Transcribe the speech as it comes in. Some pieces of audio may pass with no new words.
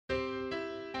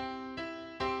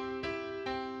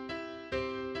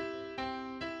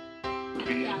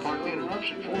Pardon the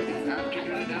interruption for the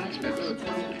afternoon announcements.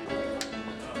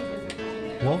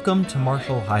 Welcome to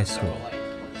Marshall High School.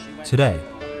 Today,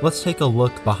 let's take a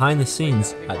look behind the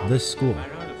scenes at this school.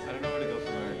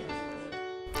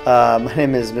 My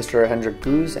name is Mr. Hendrik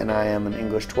Goose, and I am an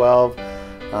English 12,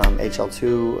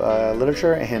 HL2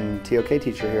 literature and TOK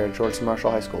teacher here at George C.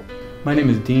 Marshall High School. My name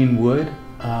is Dean Wood.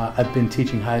 I've been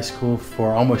teaching high school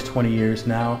for almost 20 years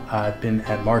now. I've been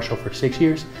at Marshall for 6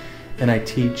 years, and I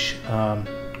teach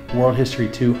World History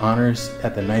 2 honors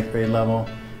at the 9th grade level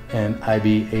and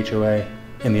IB HOA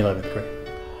in the 11th grade.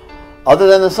 Other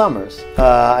than the summers,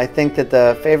 I think that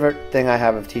the favorite thing I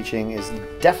have of teaching is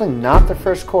definitely not the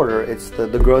first quarter. It's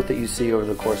the growth that you see over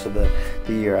the course of the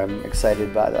year. I'm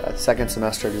excited by the second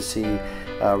semester to see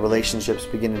relationships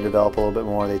begin to develop a little bit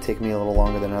more. They take me a little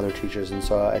longer than other teachers, and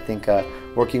so I think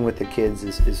working with the kids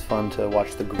is fun to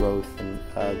watch the growth and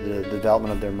the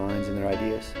development of their minds and their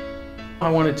ideas. I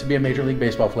wanted to be a Major League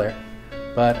Baseball player,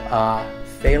 but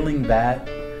failing that,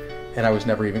 and I was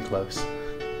never even close.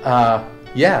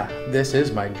 Yeah, this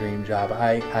is my dream job.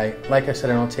 Like I said,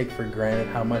 I don't take for granted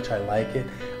how much I like it.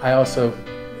 I also,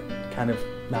 kind of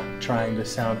not trying to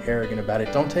sound arrogant about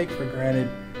it, don't take for granted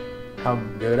how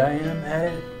good I am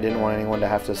at it. I didn't want anyone to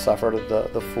have to suffer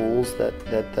the fools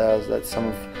that some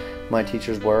of my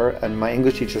teachers were, and my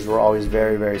English teachers were always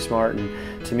very, very smart,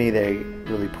 and to me they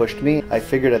really pushed me. I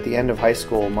figured at the end of high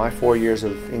school, my 4 years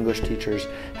of English teachers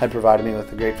had provided me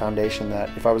with a great foundation that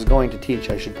if I was going to teach,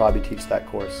 I should probably teach that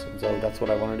course, and so that's what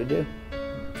I wanted to do.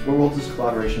 What role does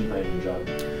collaboration play in your job?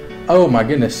 Oh my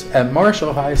goodness, at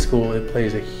Marshall High School it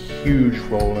plays a huge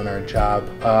role in our job.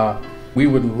 We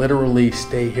would literally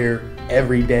stay here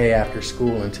every day after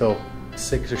school until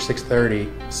 6 or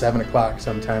 6:30, 7 o'clock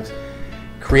sometimes,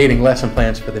 creating lesson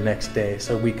plans for the next day.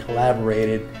 So we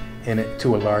collaborated in it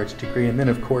to a large degree, and then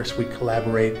of course we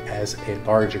collaborate as a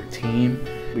larger team.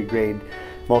 We grade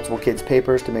multiple kids'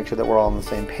 papers to make sure that we're all on the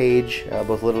same page,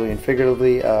 both literally and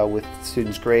figuratively, with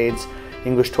students' grades.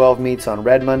 English 12 meets on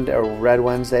Red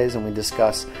Wednesdays, and we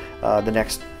discuss the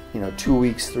next 2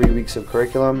 weeks, 3 weeks of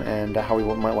curriculum and how we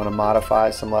might want to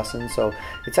modify some lessons. So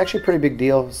it's actually a pretty big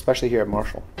deal, especially here at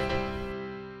Marshall.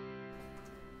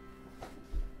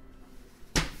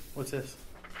 What's this?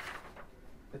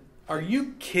 Are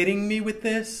you kidding me with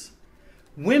this?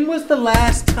 When was the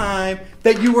last time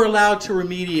that you were allowed to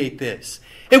remediate this?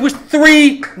 It was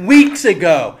 3 weeks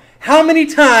ago. How many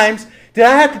times did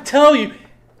I have to tell you?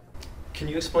 Can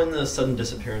you explain the sudden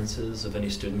disappearances of any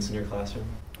students in your classroom?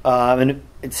 And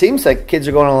it seems like kids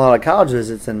are going on a lot of college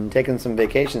visits and taking some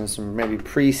vacations, some maybe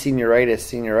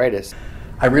senioritis.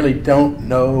 I really don't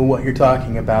know what you're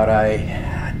talking about.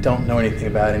 I don't know anything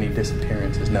about any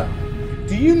disappearances, no.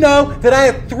 Do you know that I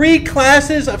have 3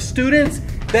 classes of students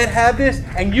that have this,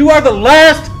 and you are the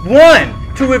last one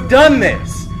to have done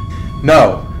this?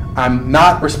 No, I'm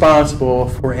not responsible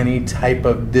for any type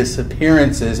of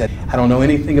disappearances. I don't know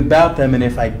anything about them, and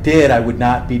if I did, I would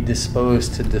not be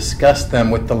disposed to discuss them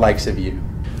with the likes of you.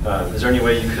 Is there any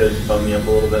way you could bump me up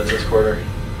a little bit this quarter?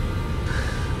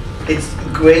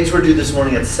 Grades were due this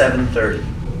morning at 7:30.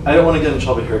 I don't want to get in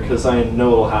trouble here because I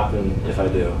know what'll happen if I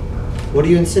do. What are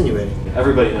you insinuating?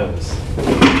 Everybody knows.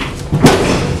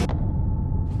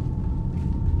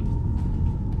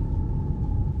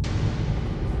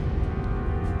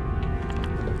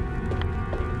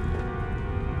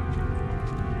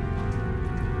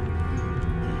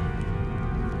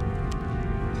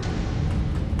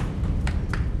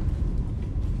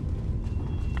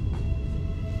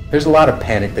 There's a lot of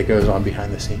panic that goes on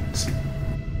behind the scenes.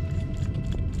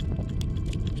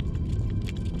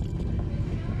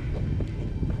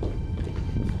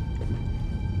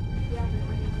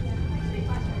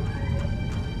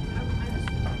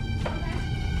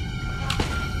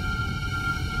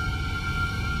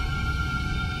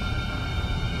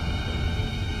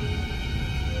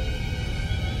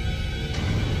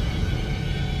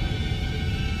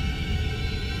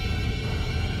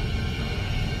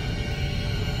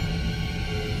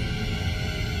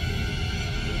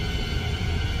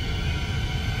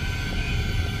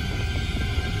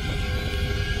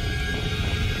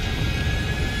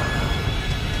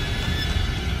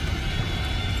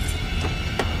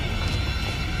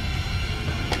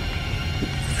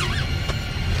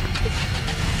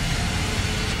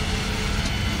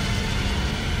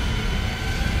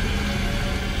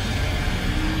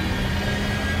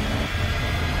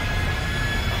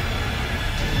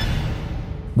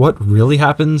 What really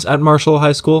happens at Marshall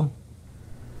High School?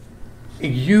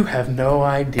 You have no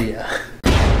idea.